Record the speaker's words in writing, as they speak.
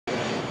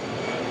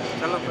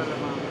चलो पहले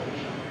वहाँ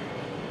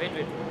Wait,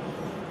 wait.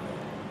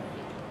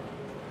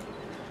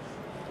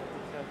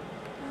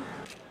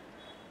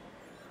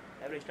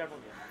 Evelyn, start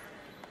from here.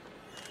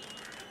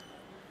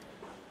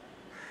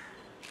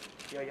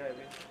 Yeah,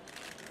 Evelyn.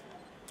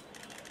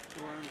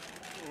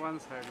 one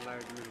side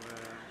light मिल रहा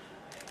है.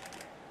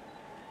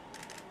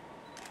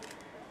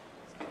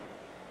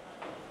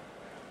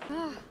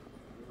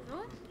 No?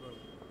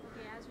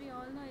 Okay, as we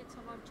all know, it's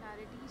about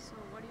charity, so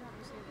what do you have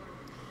to say about it?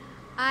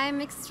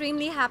 I'm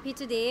extremely happy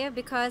today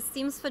because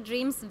Seams for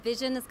Dreams'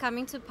 vision is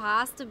coming to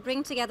pass to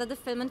bring together the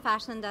film and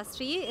fashion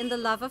industry in the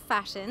love of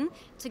fashion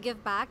to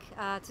give back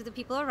to the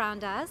people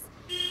around us.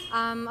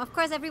 Of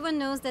course, everyone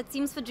knows that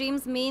Seams for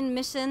Dreams' main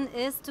mission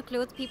is to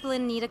clothe people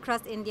in need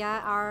across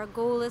India. Our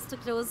goal is to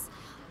close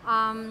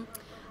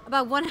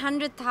about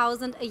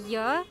 100,000 a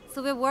year.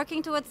 So we're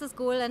working towards this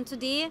goal, and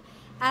today,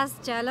 as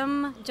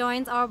Jalam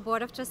joins our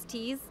board of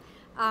trustees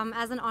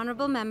as an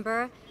honorable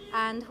member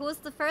and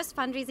hosts the first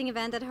fundraising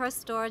event at her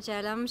store,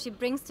 Jalam, she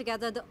brings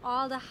together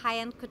all the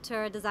high-end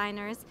couture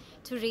designers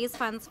to raise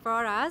funds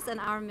for us and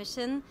our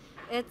mission.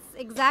 It's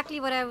exactly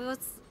what I was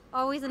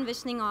always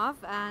envisioning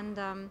of and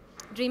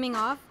dreaming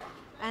of.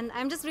 And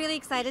I'm just really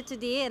excited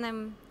today, and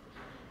I'm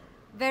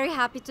very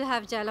happy to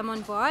have Jalam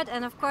on board,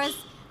 and of course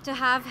to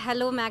have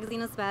Hello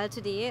Magazine as well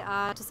today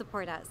to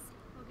support us.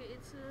 Okay,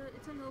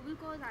 it's a noble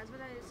cause as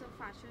well as a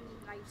fashion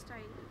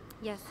lifestyle.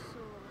 Yes. So,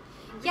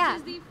 which Yeah.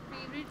 is the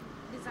favorite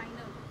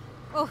designer?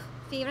 Oh,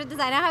 favorite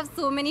designer. I have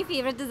so many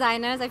favorite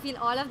designers. I feel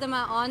all of them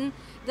are on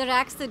the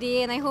racks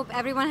today, and I hope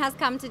everyone has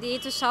come today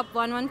to shop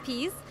one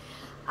piece.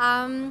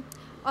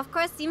 Of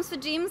course, Seams for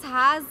Dreams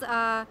has,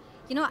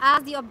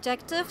 as the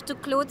objective to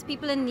clothe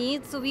people in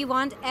need. So we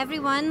want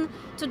everyone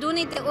to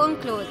donate their own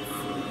clothes.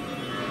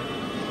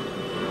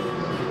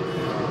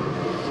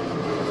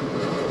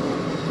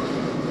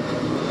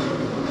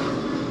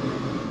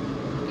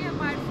 Okay,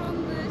 apart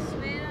from this,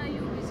 where are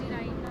you busy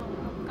right now?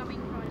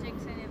 Upcoming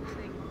projects and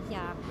everything?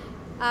 Yeah.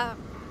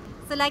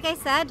 So like I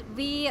said,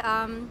 we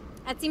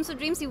at Seams for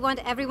Dreams, we want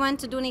everyone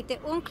to donate their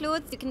own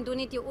clothes. You can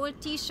donate your old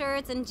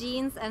t-shirts and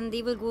jeans, and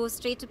they will go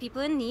straight to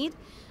people in need.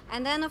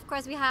 And then, of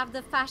course, we have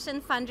the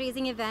fashion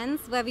fundraising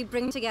events where we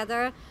bring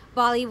together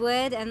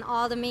Bollywood and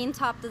all the main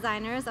top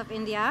designers of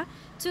India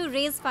to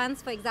raise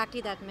funds for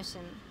exactly that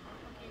mission.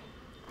 Okay.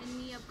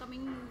 Any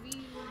upcoming movie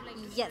you would like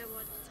to Yes. share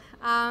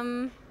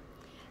about?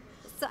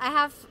 So I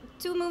have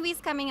 2 movies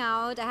coming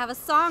out. I have a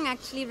song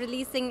actually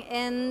releasing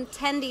in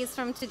 10 days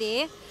from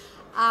today.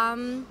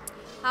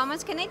 How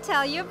much can I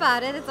tell you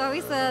about it? It's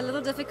always a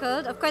little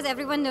difficult. Of course,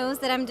 everyone knows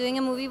that I'm doing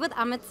a movie with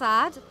Amit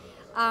Saad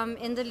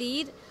in the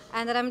lead,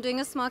 and that I'm doing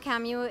a small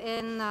cameo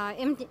in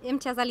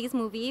Imtiaz Ali's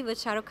movie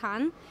with Shah Rukh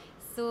Khan.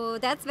 So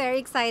that's very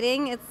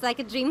exciting. It's like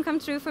a dream come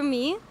true for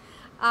me.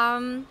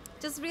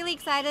 Just really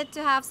excited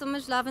to have so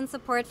much love and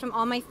support from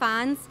all my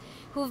fans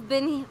who've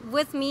been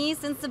with me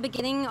since the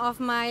beginning of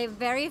my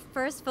very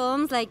first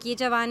films like Ye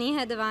Jawani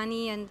Hai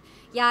Diwani and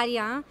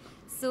Yaariyan.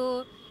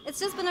 So it's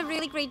just been a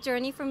really great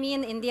journey for me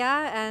in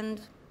India,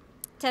 and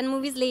 10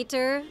 movies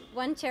later,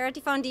 1 charity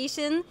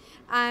foundation.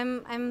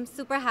 I'm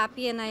super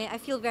happy, and I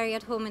feel very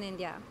at home in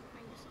India.